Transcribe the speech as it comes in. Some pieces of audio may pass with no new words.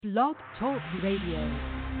Blog Talk Radio.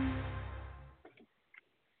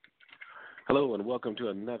 Hello and welcome to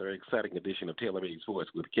another exciting edition of Taylor Made Sports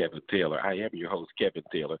with Kevin Taylor. I am your host, Kevin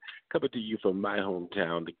Taylor, coming to you from my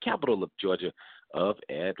hometown, the capital of Georgia, of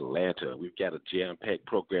Atlanta. We've got a jam-packed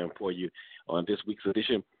program for you on this week's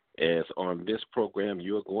edition. As on this program,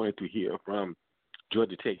 you're going to hear from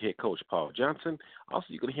Georgia Tech head coach Paul Johnson. Also,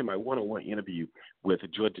 you're going to hear my one-on-one interview with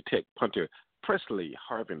Georgia Tech punter Pressley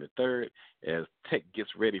Harvin III as Tech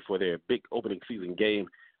gets ready for their big opening season game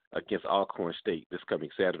against Alcott State this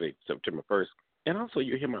coming Saturday, September 1st. And also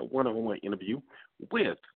you'll hear my one-on-one interview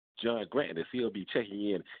with John Grant as he'll be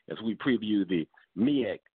checking in as we preview the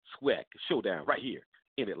MEAC-SWAC showdown right here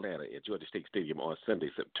in Atlanta at Georgia State Stadium on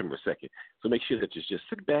Sunday, September 2nd. So make sure that you just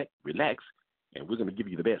sit back, relax, and we're going to give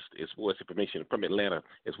you the best sports information from Atlanta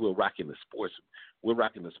as we're rocking the sports. We're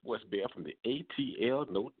rocking the sports bear from the ATL,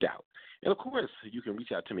 no doubt. And, of course, you can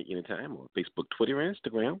reach out to me anytime on Facebook, Twitter, and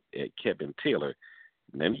Instagram at Kevin Taylor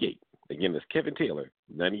 98. Again, it's Kevin Taylor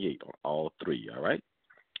 98 on all three, all right?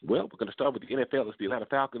 Well, we're going to start with the NFL. It's the Atlanta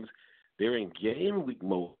Falcons. They're in game week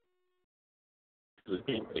mode. That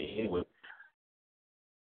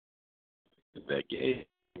game,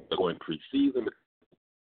 they're going preseason.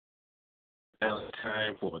 Now it's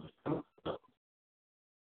time for the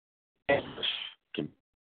can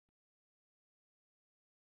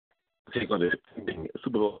take on the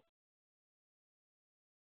Super Bowl.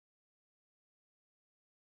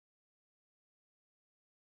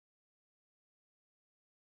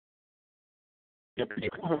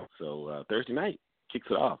 So Thursday night kicks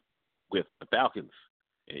it off with the Falcons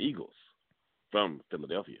and Eagles from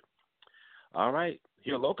Philadelphia. All right,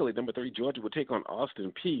 here locally, number 3, Georgia will take on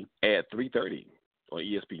Austin Peay at 3:30 on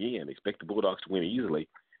ESPN. Expect the Bulldogs to win easily.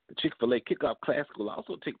 The Chick-fil-A Kickoff Classic will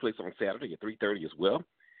also take place on Saturday at 3:30 as well,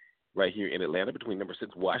 right here in Atlanta between number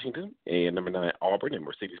 6 Washington and number 9 Auburn at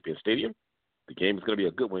Mercedes-Benz Stadium. The game is going to be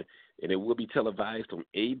a good one, and it will be televised on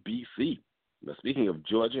ABC. Now, speaking of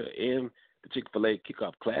Georgia and the Chick-fil-A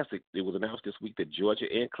Kickoff Classic, it was announced this week that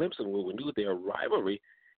Georgia and Clemson will renew their rivalry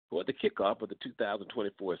for the kickoff of the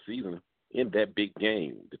 2024 season in that big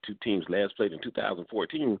game. The two teams last played in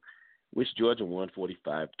 2014, which Georgia won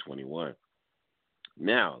 45-21.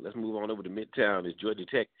 Now, let's move on over to Midtown. It's Georgia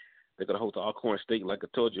Tech. They're going to host Alcott State, like I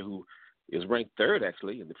told you, who is ranked 3rd,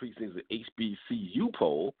 actually, in the preseason HBCU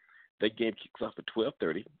poll. That game kicks off at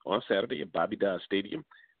 12:30 on Saturday at Bobby Dodd Stadium.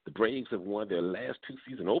 The Braves have won their last 2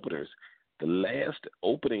 season openers. The last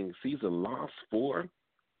opening season loss for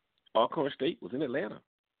Alcott State was in Atlanta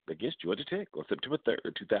against Georgia Tech on September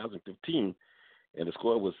 3rd, 2015, and the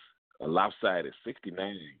score was a lopsided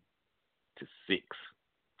 69-6.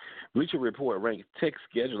 Bleacher Report ranks Tech's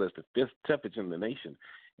schedule as the 5th toughest in the nation,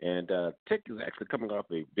 and Tech is actually coming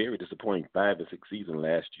off a very disappointing 5-6 season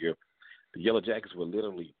last year. The Yellow Jackets were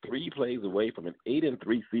literally 3 plays away from an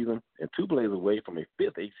 8-3 season and 2 plays away from a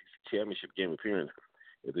 5th ACC championship game appearance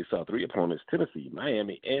as they saw 3 opponents, Tennessee,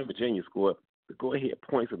 Miami, and Virginia, score the go-ahead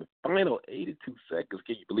points in the final 82 seconds.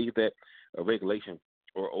 Can you believe that? A regulation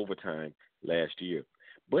or overtime last year.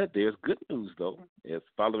 But there's good news, though, as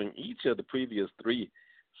following each of the previous 3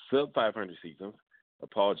 sub-500 seasons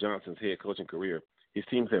of Paul Johnson's head coaching career, his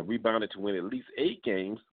teams have rebounded to win at least 8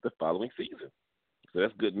 games the following season. So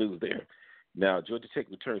that's good news there. Now, Georgia Tech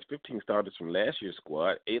returns 15 starters from last year's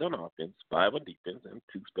squad, 8 on offense, 5 on defense, and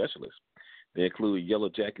 2 specialists. They include Yellow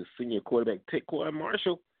Jackets senior quarterback Taquan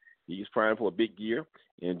Marshall. He's primed for a big year.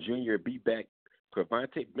 And junior B-back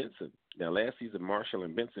Pravante Benson. Now, last season, Marshall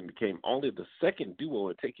and Benson became only the 2nd duo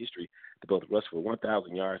in Tech history to both rush for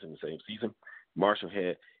 1,000 yards in the same season. Marshall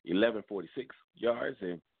had 1,146 yards,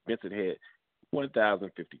 and Benson had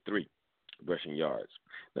 1,053 rushing yards.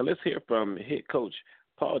 Now, let's hear from head coach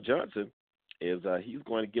Paul Johnson as he's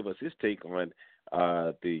going to give us his take on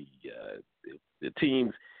the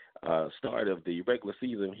team's start of the regular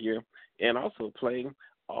season here and also playing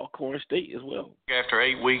Alcott State as well. After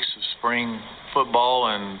 8 weeks of spring football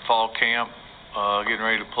and fall camp, getting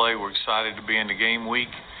ready to play, we're excited to be in the game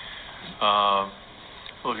week.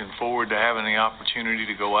 Looking forward to having the opportunity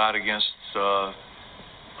to go out against a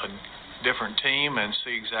different team and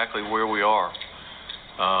see exactly where we are.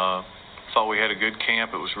 Thought we had a good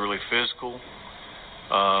camp. It was really physical.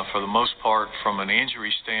 For the most part, from an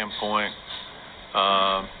injury standpoint,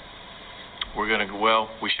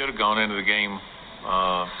 we should have gone into the game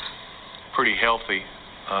pretty healthy.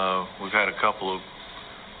 We've had a couple of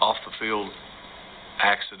off-the-field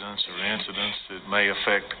accidents or incidents that may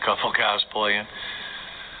affect a couple guys playing.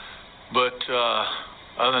 But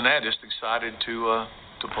other than that, just excited to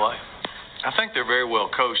play. I think they're very well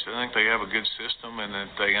coached. I think they have a good system and that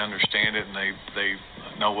they understand it and they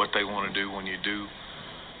know what they want to do when you do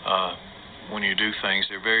when you do things.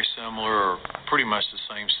 They're very similar or pretty much the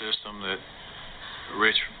same system that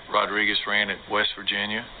Rich Rodriguez ran at West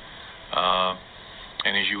Virginia.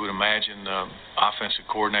 And as you would imagine, the offensive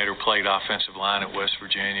coordinator played offensive line at West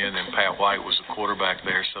Virginia, and then Pat White was the quarterback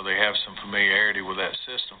there, so they have some familiarity with that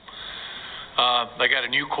system. They got a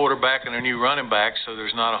new quarterback and a new running back, so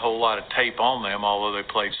there's not a whole lot of tape on them, although they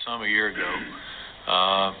played some a year ago.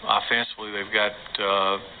 Offensively, they've got,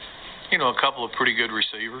 a couple of pretty good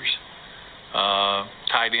receivers.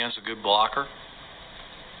 Tight end's a good blocker.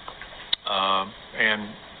 And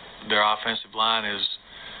their offensive line is,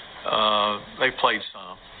 they played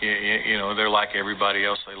some. They're like everybody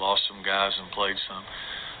else. They lost some guys and played some.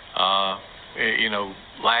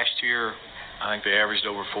 Last year, I think they averaged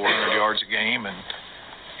over 400 yards a game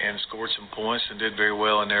and scored some points and did very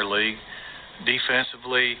well in their league.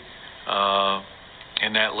 Defensively,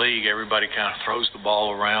 in that league, everybody kind of throws the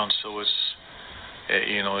ball around, so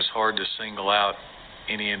it's hard to single out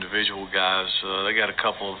any individual guys. They got a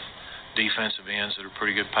couple of defensive ends that are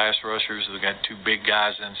pretty good pass rushers. They've got two big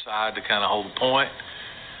guys inside to kind of hold the point,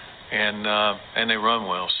 and they run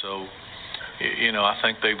well. So, I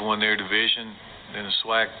think they've won their division in the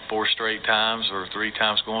SWAC 4 straight times or 3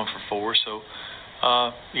 times going for 4. So,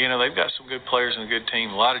 they've got some good players and a good team.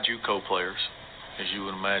 A lot of JUCO players, as you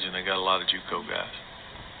would imagine. They got a lot of JUCO guys.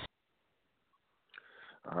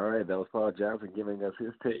 All right, that was Paul Johnson giving us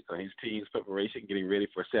his take on his team's preparation, getting ready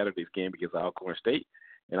for Saturday's game against Alcott State,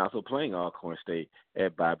 and also playing Alcott State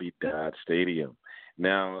at Bobby Dodd Stadium.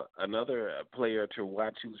 Now, another player to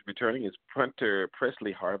watch who's returning is Punter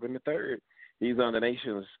Pressley Harvin III. He's on the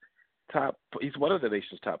nation's top. He's one of the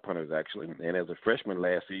nation's top punters, actually. And as a freshman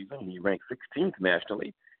last season, he ranked 16th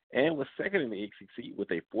nationally and was second in the ACC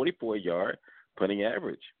with a 44-yard punting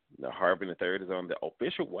average. Now, Harvin III is on the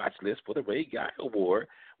official watch list for the Ray Guy Award,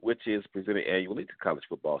 which is presented annually to college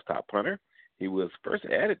football's top punter. He was first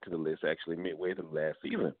added to the list, actually, midway through last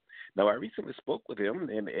season. Now, I recently spoke with him,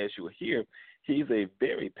 and as you'll hear, he's a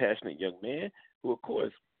very passionate young man who, of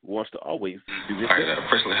course, wants to always do this. All right,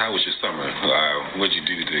 Pressley, how was your summer? What did you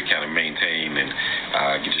do to kind of maintain and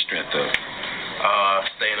get your strength up?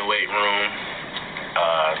 Stay in the weight room,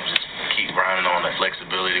 just keep grinding on the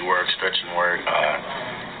flexibility work, stretching work,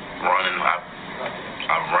 running.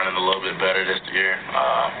 I'm running a little bit better this year.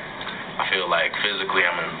 I feel like physically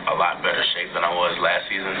I'm in a lot better shape than I was last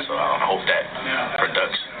season, so I hope that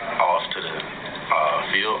products off to the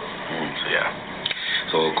field. So, yeah.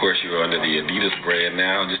 So, of course, you're under the Adidas brand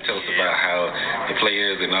now. Just tell us about how the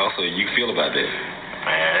players and also you feel about that.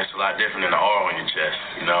 Man, it's a lot different than the R on your chest.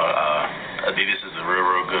 Adidas is a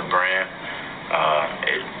real good brand.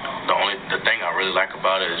 The thing I really like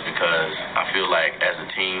about it is because I feel like as a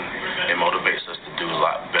team, it motivates us to do a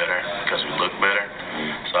lot better because we look better.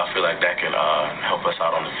 So I feel like that can help us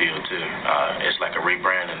out on the field too. It's like a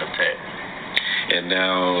rebranding of Tech. And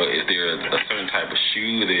now, is there a certain type of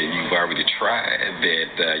shoe that you've already tried that,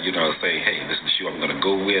 say, hey, this is the shoe I'm going to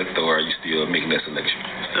go with, or are you still making that selection?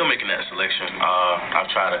 Still making that selection. I've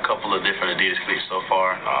tried a couple of different Adidas cleats so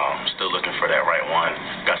far. Still looking for that right one.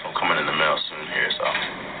 Got some coming in the mail soon here, so.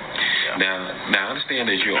 Yeah. Now, I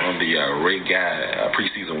understand that you're on the Ray Guy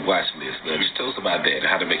preseason watch list. Just tell us about that and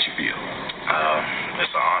how that makes you feel.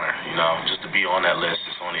 It's an honor, just to be on that list.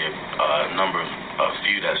 It's only a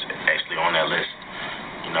few that's actually on that list.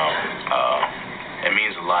 It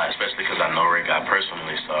means a lot, especially because I know Ray Guy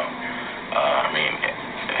personally. So,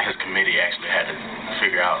 his committee actually had to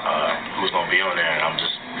figure out who was going to be on there, and I'm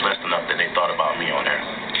just blessed enough that they thought about me on there.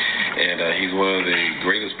 And he's one of the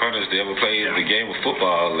greatest punters to ever play the game of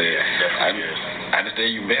football. And definitely is. I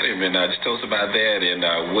understand you met him, and just tell us about that and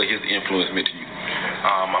what his influence meant to you.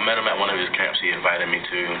 I met him at one of his camps he invited me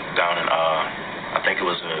to down in, I think it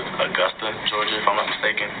was Augusta, Georgia, if I'm not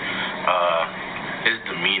mistaken. His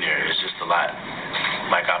demeanor is just a lot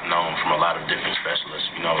like I've known from a lot of different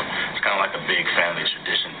specialists. It's kind of like a big family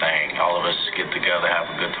tradition thing. All of us just get together, have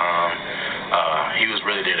a good time. He was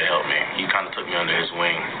really there to help me. He kind of took me under his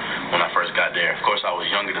wing when I first got there. Of course, I was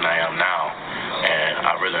younger than I am now, and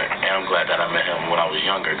I really am glad that I met him when I was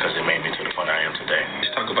younger because it made me to the point I am today.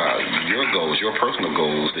 Let's talk about your goals, your personal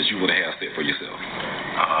goals that you want to have set for yourself.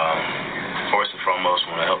 First and foremost, I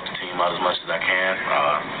want to help the team out as much as I can.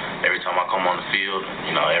 Every time I come on the field,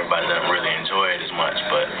 everybody doesn't really enjoy it as much,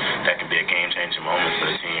 but that can be a game-changing moment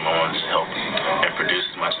for the team. I want to just help and produce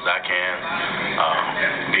as much as I can.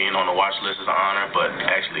 Being on the watch list is an honor, but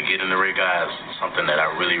actually getting the Ray Guy is something that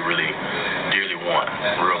I really, really dearly want,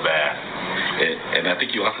 real bad. And I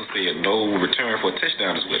think you also said no return for a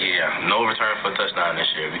touchdown as well. Yeah, no return for a touchdown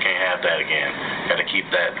this year. We can't have that again. Got to keep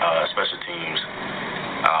that special teams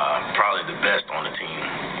probably the best on the team.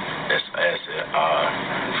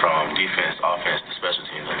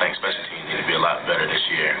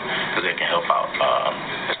 year because it can help out.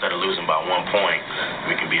 Instead of losing by 1 point,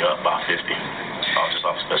 we can be up by 50, just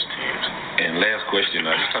off special teams. And last question,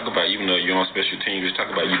 just talk about, even though you're on special teams, just talk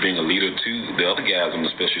about you being a leader to the other guys on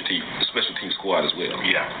the special team squad as well.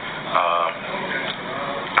 Yeah.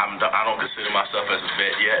 I don't consider myself as a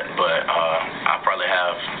vet yet, but I probably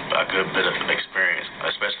have a good bit of experience,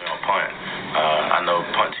 especially on punt. I know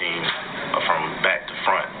punt teams from back to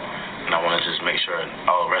front, and I want to just make sure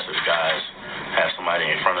all the rest of the guys have somebody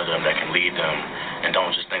in front of them that can lead them, and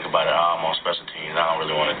don't just think about it, I'm on special teams, I don't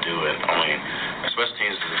really want to do it. I mean, special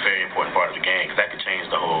teams is a very important part of the game because that could change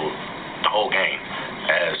the whole game.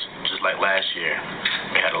 As just like last year,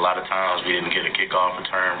 we had a lot of times we didn't get a kickoff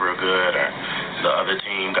return real good, or the other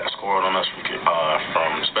team got scored on us from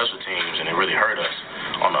special teams, and it really hurt us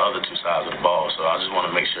on the other two sides of the ball. So I just want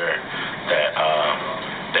to make sure that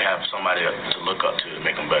they have somebody to look up to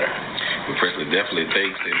make them better. Well, Pressley, definitely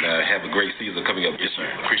thanks, and have a great season coming up. Yes, sir.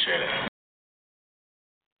 Appreciate it.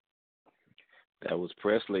 That was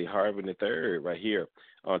Pressley Harvin III right here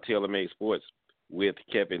on TaylorMade Sports with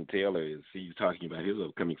Kevin Taylor. He's talking about his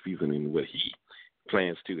upcoming season and what he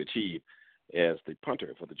plans to achieve as the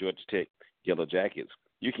punter for the Georgia Tech Yellow Jackets.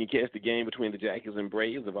 You can catch the game between the Jackets and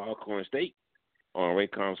Braves of Alcott State on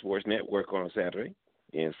Raycom Sports Network on Saturday.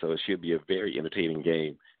 And so it should be a very entertaining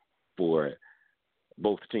game for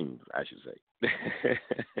both teams, I should say.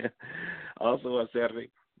 Also on Saturday,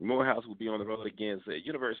 Morehouse will be on the road against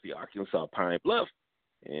University of Arkansas Pine Bluff,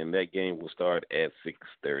 and that game will start at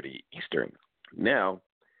 6:30 Eastern. Now,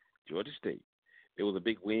 Georgia State. It was a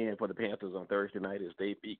big win for the Panthers on Thursday night as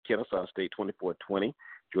they beat Kennesaw State 24-20.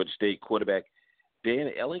 Georgia State quarterback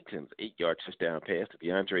Dan Ellington's 8-yard touchdown pass to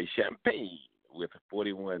DeAndre Champagne with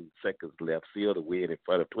 41 seconds left sealed the win in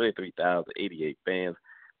front of 23,088 fans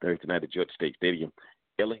Thursday night at Georgia State Stadium.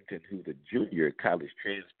 Ellington, who's a junior college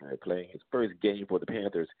transfer playing his first game for the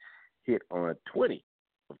Panthers, hit on 20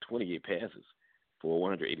 of 28 passes for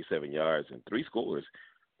 187 yards and 3 scores,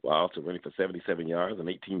 while also running for 77 yards and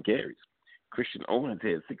 18 carries. Christian Owens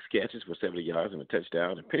had 6 catches for 70 yards and a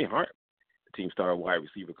touchdown, and Penny Hart, the team star wide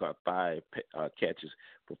receiver, caught 5 catches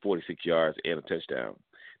for 46 yards and a touchdown.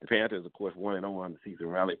 The Panthers, of course, 1-0 on the season,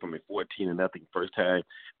 rallied from a 14-0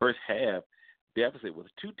 first half deficit with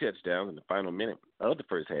 2 touchdowns in the final minute of the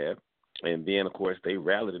first half, and then, of course, they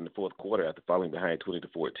rallied in the fourth quarter after falling behind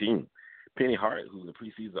 20-14. Penny Hart, who's a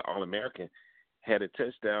preseason All-American, had a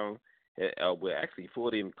touchdown. Actually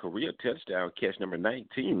pulled in career touchdown catch number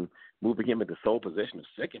 19, moving him into sole possession of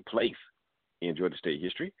second place in Georgia State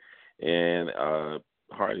history. And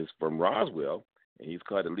Hart is from Roswell, and he's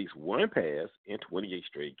caught at least 1 pass in 28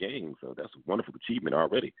 straight games. So that's a wonderful achievement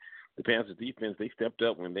already. The Panthers defense, they stepped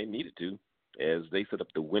up when they needed to as they set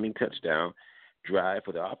up the winning touchdown drive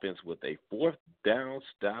for the offense with a 4th down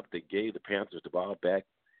stop that gave the Panthers the ball back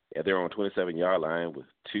at their own 27-yard line with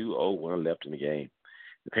 2:01 left in the game.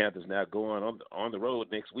 The Panthers now go on the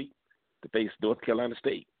road next week to face North Carolina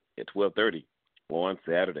State at 12:30 on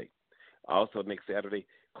Saturday. Also next Saturday,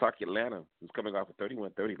 Clark Atlanta, who's coming off a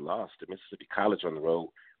 31-30 loss to Mississippi College on the road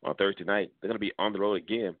on Thursday night. They're going to be on the road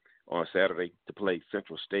again on Saturday to play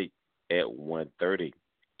Central State at 1:30.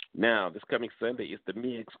 Now, this coming Sunday is the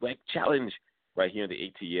MEAC-SWAC Challenge right here in the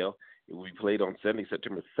ATL. It will be played on Sunday,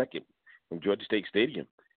 September 2nd from Georgia State Stadium.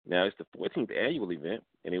 Now, it's the 14th annual event,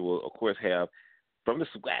 and it will, of course, have from the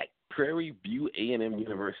SWAC, Prairie View A&M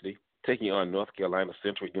University taking on North Carolina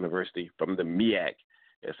Central University from the MEAC.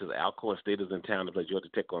 It says Alcott State is in town to play Georgia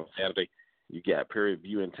Tech on Saturday. You got Prairie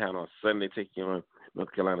View in town on Sunday taking on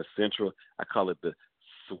North Carolina Central. I call it the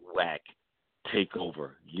SWAC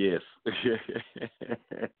takeover. Yes.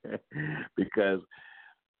 Because,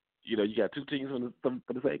 you got 2 teams from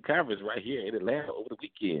the same conference right here in Atlanta over the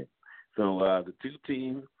weekend. So the 2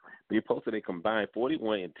 teams, they posted a combined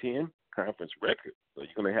 41-10 conference record. So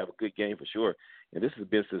you're going to have a good game for sure. And this has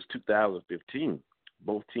been since 2015.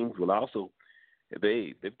 Both teams will also,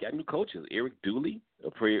 they've got new coaches. Eric Dooley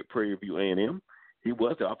of Prairie View A&M, he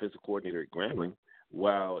was the offensive coordinator at Grambling,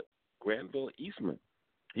 while Granville Eastman,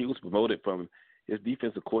 he was promoted from his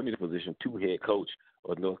defensive coordinator position to head coach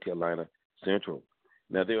of North Carolina Central.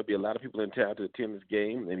 Now, there will be a lot of people in town to attend this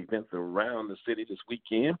game and events around the city this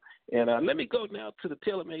weekend. And let me go now to the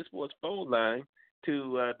TaylorMade Sports phone line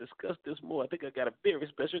to discuss this more. I think I got a very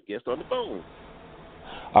special guest on the phone.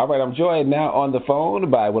 All right, I'm joined now on the phone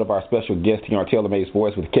by one of our special guests here on TaylorMade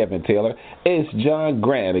Sports with Kevin Taylor. It's John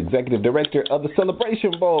Grant, Executive Director of the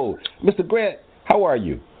Celebration Bowl. Mr. Grant, how are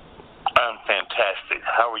you? I'm fantastic. fantastic.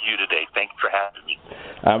 How are you today? Thank you for having me.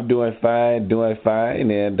 I'm doing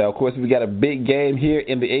fine. And, of course, we got a big game here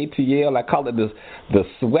in the ATL. I call it the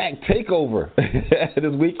SWAC takeover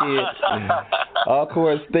this weekend.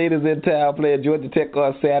 Alcott State is in town playing Georgia Tech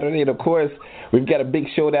on Saturday. And, of course, we've got a big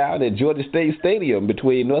showdown at Georgia State Stadium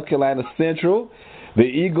between North Carolina Central. The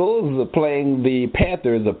Eagles are playing the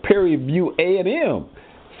Panthers of Prairie View A&M.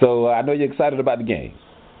 So I know you're excited about the game.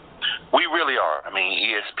 We really are. I mean,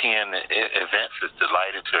 ESPN Events is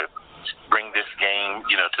delighted to bring this game,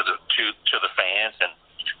 to the fans, and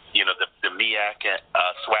the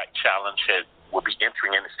MEAC-SWAC Challenge will be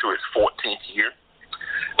entering into its 14th year,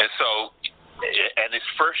 and so, and its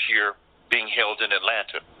first year being held in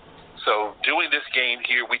Atlanta. So, doing this game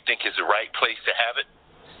here, we think is the right place to have it.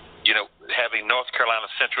 Having North Carolina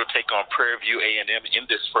Central take on Prairie View A&M in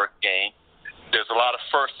this first game, there's a lot of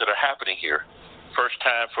firsts that are happening here. First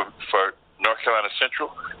time for North Carolina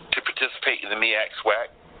Central to participate in the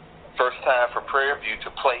MEAC-SWAC. First time for Prairie View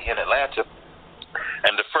to play in Atlanta.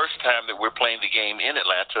 And the first time that we're playing the game in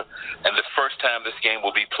Atlanta, and the first time this game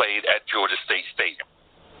will be played at Georgia State Stadium.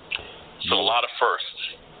 So a lot of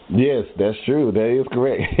firsts. Yes, that's true. That is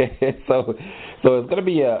correct. So it's going to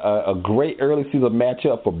be a great early season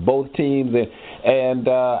matchup for both teams, and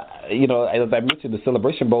as I mentioned, the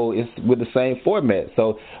Celebration Bowl is with the same format.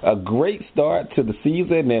 So a great start to the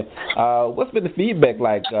season. And what's been the feedback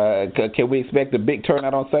like? Can we expect a big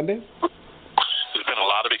turnout on Sunday? There's been a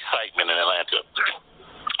lot of excitement in Atlanta.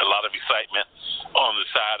 A lot of excitement on the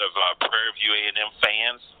side of Prairie View A&M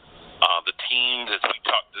fans. The teams, as we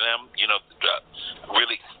talk to them,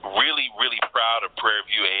 really proud of Prairie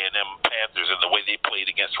View A&M Panthers and the way they played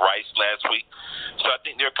against Rice last week. So I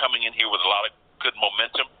think they're coming in here with a lot of good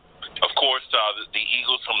momentum. Of course, the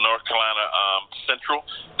Eagles from North Carolina Central,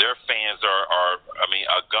 their fans are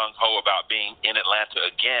gung-ho about being in Atlanta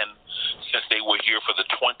again since they were here for the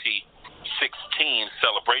 2016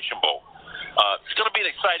 Celebration Bowl. It's going to be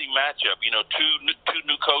an exciting matchup. Two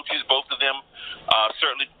new coaches, both of them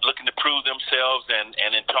certainly looking to prove themselves.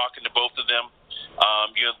 And in talking to both of them,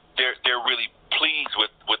 they're really pleased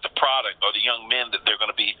with the product or the young men that they're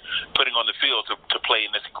going to be putting on the field to play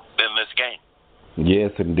in this game.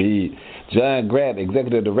 Yes, indeed. John Grant,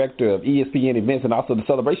 Executive Director of ESPN Events and also the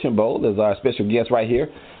Celebration Bowl, is our special guest right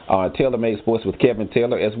here on Taylor Made Sports with Kevin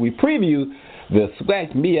Taylor as we preview the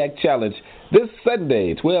SWAC MEAC Challenge this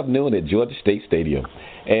Sunday, 12 noon at Georgia State Stadium.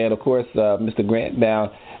 And, of course, Mr. Grant,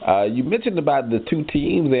 now, you mentioned about the two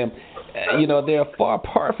teams, and, they're far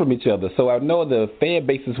apart from each other. So I know the fan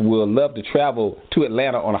bases will love to travel to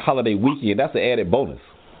Atlanta on a holiday weekend. That's an added bonus.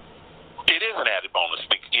 It is an added bonus.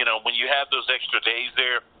 When you have those extra days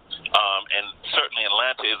there, and certainly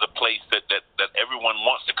Atlanta is a place that everyone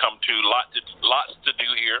wants to come to, lots to do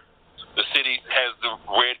here. The city has the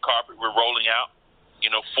red carpet we're rolling out,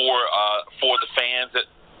 for the fans.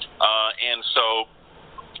 And so,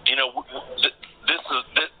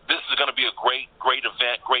 this is going to be a great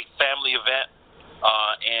event, great family event,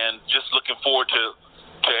 and just looking forward to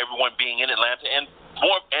everyone being in Atlanta and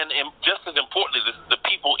just as importantly, the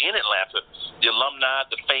people in Atlanta, the alumni,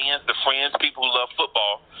 the fans, the friends, people who love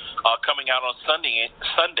football, coming out on Sunday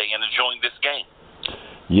and enjoying this game.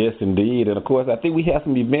 Yes, indeed. And, of course, I think we have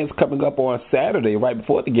some events coming up on Saturday right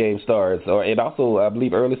before the game starts, and also, I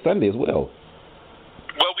believe, early Sunday as well.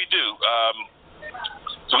 Well, we do.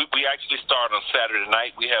 So we actually start on Saturday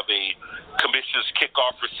night. We have a commissioner's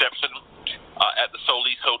kickoff reception at the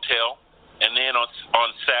Solis Hotel. And then on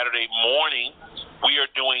Saturday morning, we are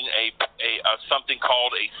doing a something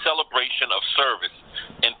called a celebration of service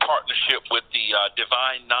in partnership with the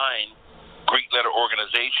Divine Nine Greek letter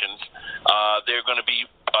organizations. They're going to be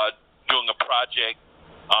doing a project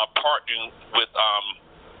partnering with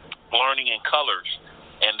Learning in Colors,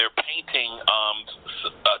 and they're painting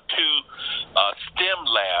two STEM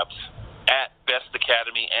labs at Best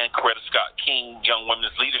Academy and Coretta Scott King Young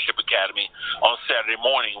Women's Leadership Academy on Saturday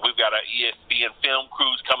morning. We've got our ESPN film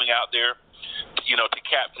crews coming out there, to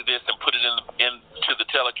capture this and put it into the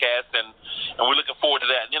telecast, and we're looking forward to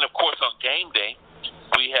that. And then, of course, on game day,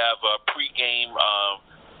 we have a pregame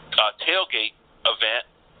tailgate event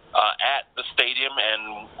at the stadium,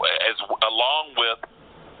 and along with,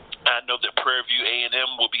 I know that Prairie View A&M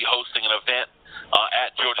will be hosting an event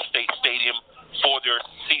at Georgia State Stadium for their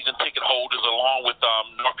season ticket holders, along with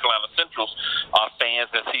North Carolina Central's fans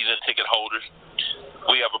and season ticket holders.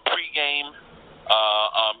 We have a pregame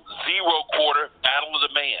zero-quarter Battle of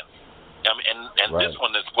the Bands. And right. This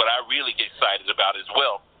one is what I really get excited about as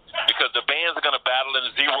well, because the bands are going to battle in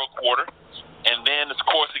the zero-quarter, and then, of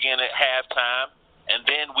course, again at halftime, and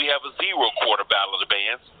then we have a zero-quarter Battle of the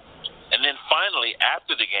Bands. And then finally,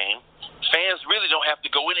 after the game, fans really don't have to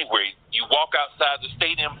go anywhere. You walk outside the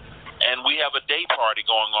stadium, and we have a day party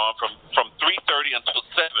going on from 3:30 until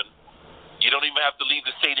 7. You don't even have to leave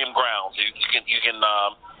the stadium grounds. You can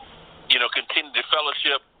continue the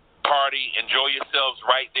fellowship, party, enjoy yourselves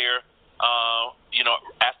right there,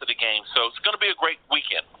 after the game. So it's going to be a great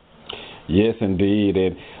weekend. Yes, indeed.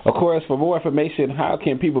 And, of course, for more information, how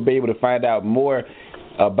can people be able to find out more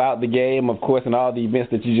about the game, of course, and all the events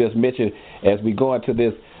that you just mentioned as we go into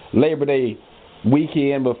this Labor Day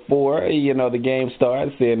weekend before, the game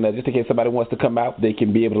starts? And just in case somebody wants to come out, they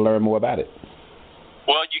can be able to learn more about it.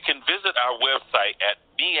 Well, you can visit our website at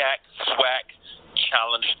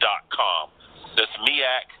MEAC-SWAC.com. That's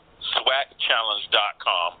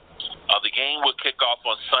MEAC-SWAC.com. The game will kick off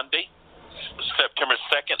on Sunday, September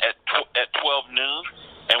 2nd at 12 noon,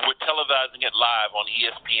 and we're televising it live on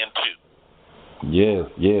ESPN2. Yes.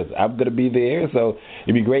 I'm going to be there, so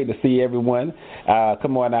it'd be great to see everyone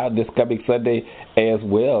come on out this coming Sunday as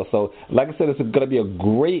well. So, like I said, it's going to be a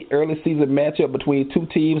great early season matchup between two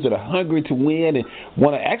teams that are hungry to win and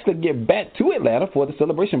want to actually get back to Atlanta for the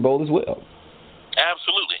Celebration Bowl as well.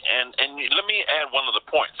 Absolutely, and let me add one other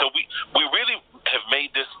point. So we really have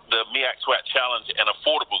made the MEAC-SWAC Challenge an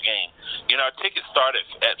affordable game. Our tickets start at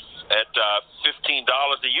 $15,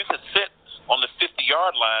 and you can sit on the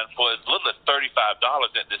 50-yard line for as little as $35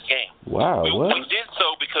 at this game. Wow, we did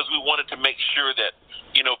so because we wanted to make sure that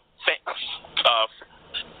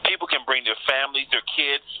people can bring their families, their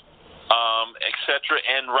kids, etc.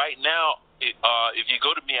 And right now, if you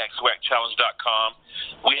go to MEAC-SWACchallenge.com,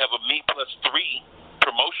 we have a Me Plus 3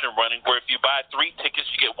 promotion running where if you buy 3 tickets,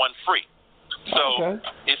 you get 1 free. So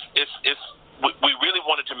we really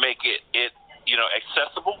wanted to make it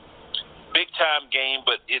accessible, big time game,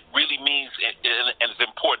 but it really means and it's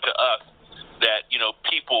important to us that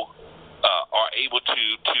people are able to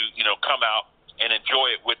come out and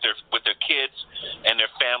enjoy it with their kids and their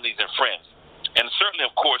families and friends. And certainly,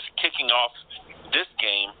 of course, kicking off this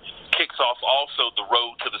game kicks off also the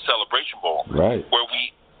road to the Celebration Bowl, right, where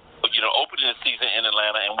we opening the season in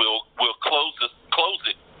Atlanta, and we'll close it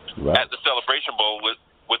right at the Celebration Bowl with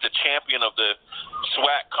the champion of the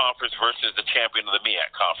SWAC conference versus the champion of the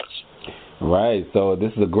MEAC conference. Right. So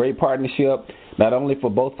this is a great partnership, not only for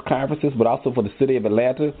both conferences, but also for the city of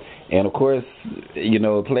Atlanta. And, of course,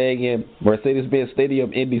 playing in Mercedes-Benz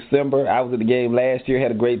Stadium in December. I was at the game last year, had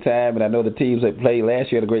a great time, and I know the teams that played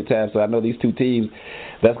last year had a great time. So I know these two teams,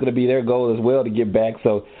 that's going to be their goal as well to get back.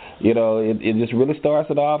 So, it just really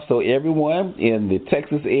starts it off. So everyone in the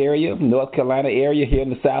Texas area, North Carolina area, here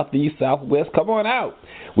in the Southeast, Southwest, come on out.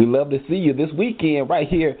 We love to see you this weekend right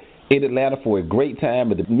here in Atlanta for a great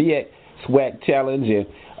time at the MEAC-SWAC Challenge. And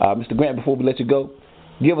Mr. Grant, before we let you go,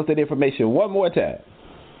 give us that information one more time.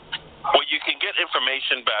 Well, you can get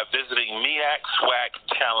information by visiting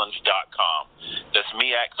MEAC-SWACchallenge.com. That's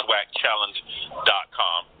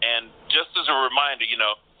MEAC-SWACchallenge.com. And just as a reminder,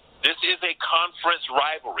 this is a conference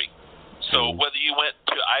rivalry. So whether you went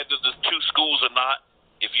to either of the two schools or not,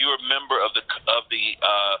 if you're a member of the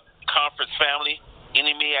conference family,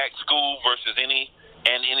 any MEAC school versus any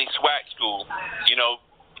SWAC school,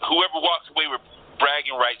 whoever walks away with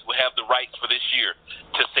bragging rights will have the rights for this year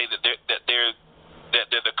to say that they're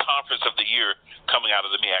the conference of the year coming out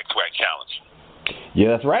of the MEAC-SWAC Challenge.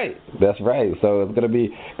 Yeah, that's right. So it's gonna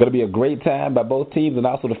be a great time by both teams and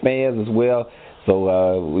also the fans as well.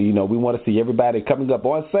 So we want to see everybody coming up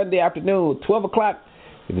on Sunday afternoon, 12 o'clock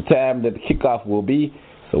is the time that the kickoff will be.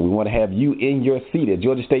 So we want to have you in your seat at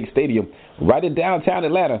Georgia State Stadium right in downtown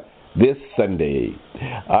Atlanta this Sunday.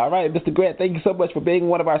 All right, Mr. Grant, thank you so much for being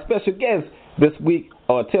one of our special guests this week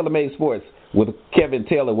on TaylorMade Sports with Kevin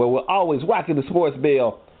Taylor, where we're always rocking the sports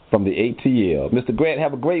bell from the ATL. Mr. Grant,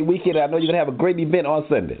 have a great weekend. I know you're going to have a great event on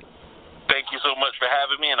Sunday. Thank you so much for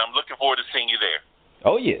having me, and I'm looking forward to seeing you there.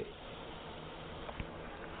 Oh, yes.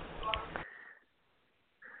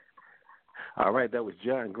 All right, that was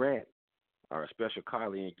John Grant, our special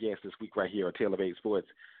colleague and guest this week right here on TaylorMade Sports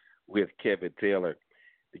with Kevin Taylor.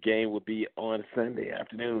 The game will be on Sunday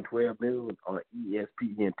afternoon, 12 noon on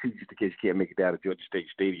ESPN2, just in case you can't make it down to Georgia State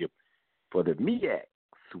Stadium for the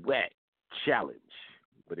MEAC-SWAC Challenge.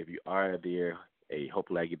 But if you are there,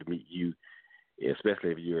 hopefully I get to meet you,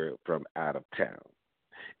 especially if you're from out of town.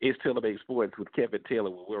 It's TaylorMade Sports with Kevin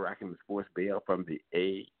Taylor, where we're rocking the sports bell from the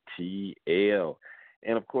ATL.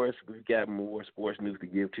 And, of course, we've got more sports news to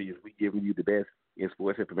give to you. We're giving you the best in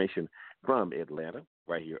sports information from Atlanta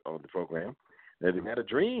right here on the program. Now, the Atlanta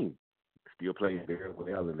Dream still playing very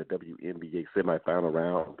well in the WNBA semifinal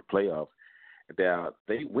round of the playoffs. Now,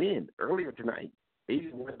 they win earlier tonight,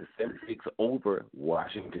 81-76 over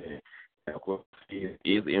Washington. Alcott State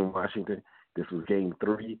is in Washington. This was Game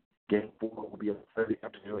 3. Game 4 will be on Sunday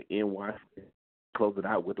afternoon in Washington. Close it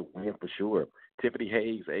out with a win for sure. Tiffany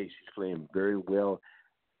Hayes, she's playing very well.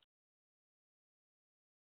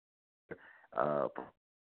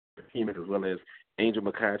 Team as well as Angel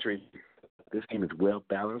McContry. This team is well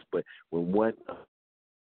balanced, but when one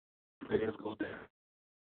players goes down,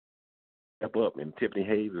 step up, and Tiffany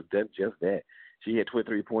Hayes has done just that. She had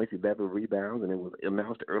 23 points, 11 rebounds, and it was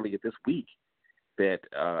announced earlier this week that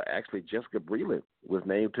actually Jessica Breland was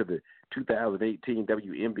named to the 2018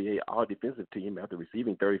 WNBA All-Defensive Team after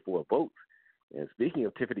receiving 34 votes. And speaking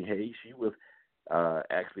of Tiffany Hayes, she was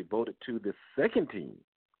actually voted to the second team,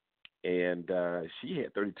 and she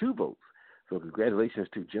had 32 votes. So congratulations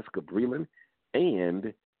to Jessica Breland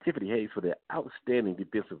and Tiffany Hayes for their outstanding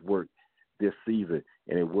defensive work this season,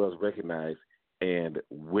 and it was recognized and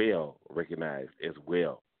well recognized as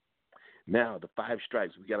well. Now, the five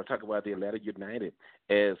stripes. We got to talk about the Atlanta United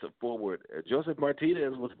as forward. Joseph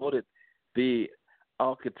Martinez was voted the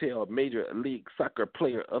Alcatel Major League Soccer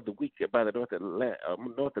Player of the Week by the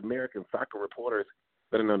North American Soccer Reporters,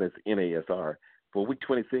 better known as NASR, for Week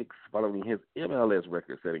 26, following his MLS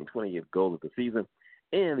record-setting 28th goal of the season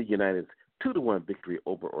and the United's 2-1 victory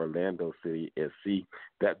over Orlando City SC.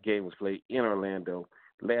 That game was played in Orlando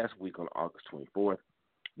last week on August 24th.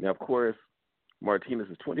 Now, of course, Martinez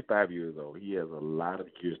is 25 years old. He has a lot of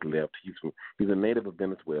years left. He's a native of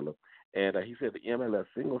Venezuela. And he said the MLS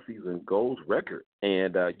single-season goals record.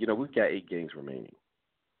 And, we've got 8 games remaining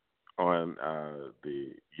on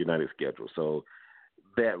the United schedule. So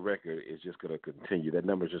that record is just going to continue. That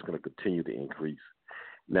number is just going to continue to increase.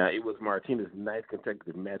 Now, it was Martinez's 9th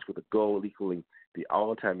consecutive match with a goal equaling the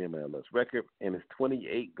all-time MLS record, and his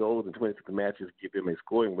 28 goals in 26 matches give him a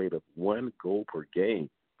scoring rate of 1 goal per game.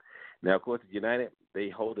 Now, of course, United, they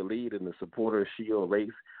hold the lead in the Supporter Shield race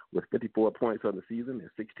with 54 points on the season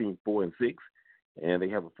at 16-4-6, and they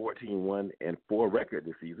have a 14-1-4 record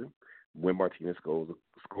this season when Martinez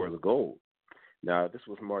scores a goal. Now, this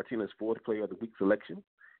was Martinez's 4th Player of the Week selection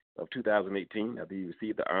of 2018 after he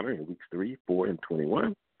received the honor in Weeks 3, 4, and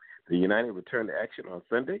 21. The United returned to action on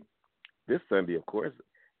Sunday. This Sunday, of course,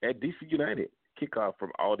 at DC United. Kickoff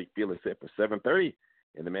from Aldi Field is set for 7:30,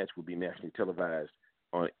 and the match will be nationally televised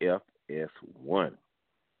on FS1.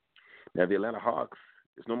 Now, the Atlanta Hawks,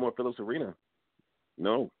 it's no more Phillips Arena.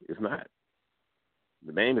 No, it's not.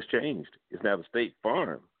 The name has changed. It's now the State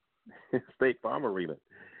Farm Arena,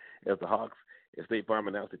 as the Hawks and State Farm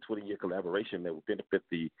announced a 20-year collaboration that will benefit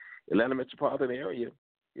the Atlanta metropolitan area.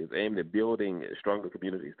 Is aimed at building stronger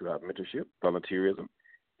communities throughout mentorship, volunteerism,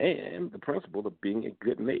 and the principle of being a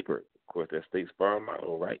good neighbor. Of course, that's State Farm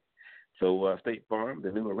model, right? So State Farm, the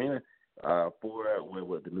new arena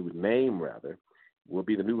the new name, will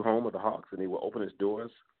be the new home of the Hawks, and they will open its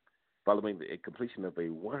doors following the completion of a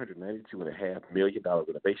 $192.5 million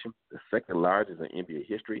renovation, the second largest in NBA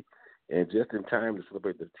history, and just in time to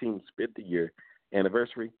celebrate the team's 50-year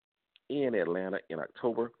anniversary in Atlanta in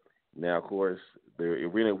October. Now, of course, the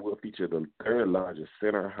arena will feature the third largest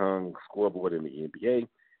center-hung scoreboard in the NBA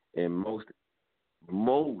and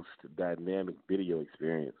most dynamic video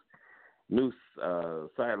experience. New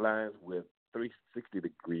sidelines with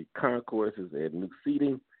 360-degree concourses and new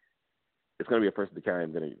seating. It's going to be a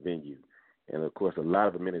first-of-the-kind venue. And, of course, a lot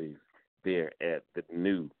of amenities there at the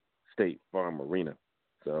new State Farm Arena.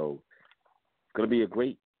 So it's going to be a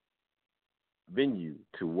great venue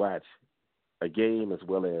to watch a game as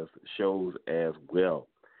well as shows as well.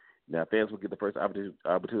 Now, fans will get the first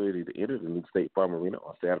opportunity to enter the new State Farm Arena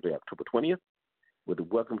on Saturday, October 20th, with a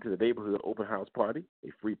Welcome to the Neighborhood open house party, a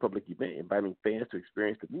free public event inviting fans to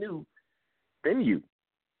experience the new venue.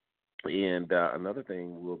 And another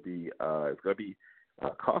thing will be it's going to be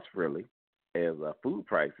cost-friendly, as food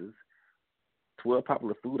prices, 12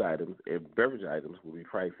 popular food items and beverage items will be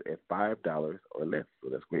priced at $5 or less. So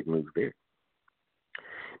that's great news there.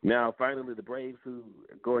 Now, finally, the Braves, who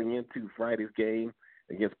going into Friday's game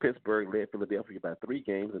against Pittsburgh, led Philadelphia by 3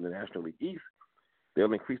 games in the National League East.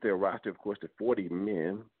 They'll increase their roster, of course, to 40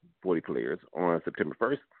 players on September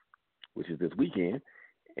 1st, which is this weekend,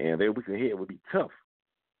 and their week ahead will be tough.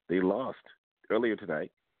 They lost earlier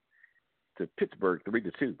tonight to Pittsburgh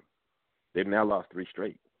 3-2. They've now lost 3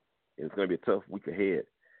 straight, and it's going to be a tough week ahead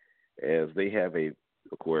as they have the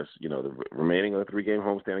remaining of a 3-game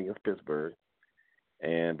homestand against Pittsburgh,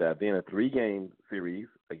 and then a 3-game series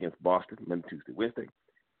against Boston, Monday, Tuesday, Wednesday.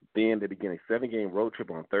 Then they begin a 7-game road trip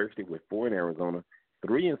on Thursday with 4 in Arizona,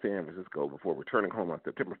 3 in San Francisco before returning home on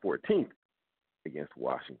September 14th against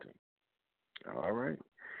Washington. All right.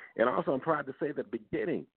 And also I'm proud to say that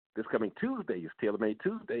beginning this coming Tuesday is Tailor-Made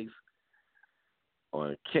Tuesdays.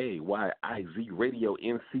 on KYIZ Radio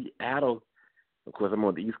in Seattle. Of course, I'm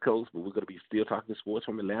on the East Coast, but we're going to be still talking sports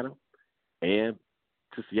from Atlanta and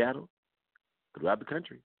to Seattle, throughout the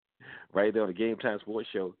country, right there on the Game Time Sports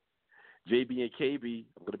Show. JB and KB,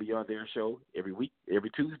 I'm going to be on their show every week, every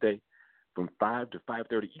Tuesday from 5 to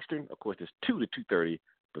 5:30 Eastern. Of course, it's 2 to 2:30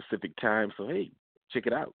 Pacific time. So, hey, check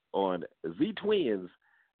it out on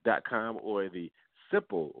ztwins.com or the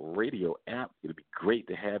Simple Radio app. It'll be great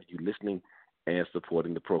to have you listening and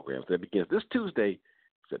supporting the program. So that begins this Tuesday,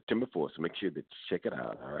 September 4th. So make sure to check it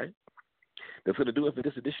out, all right? That's going to do it for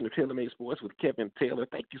this edition of Taylor Made Sports with Kevin Taylor.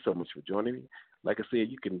 Thank you so much for joining me. Like I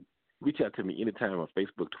said, you can reach out to me anytime on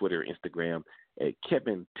Facebook, Twitter, Instagram at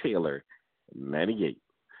Kevin Taylor 98.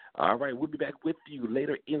 All right, we'll be back with you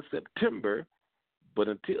later in September. But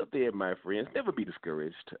until then, my friends, never be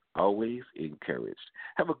discouraged, always encouraged.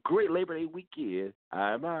 Have a great Labor Day weekend.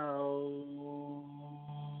 I'm out.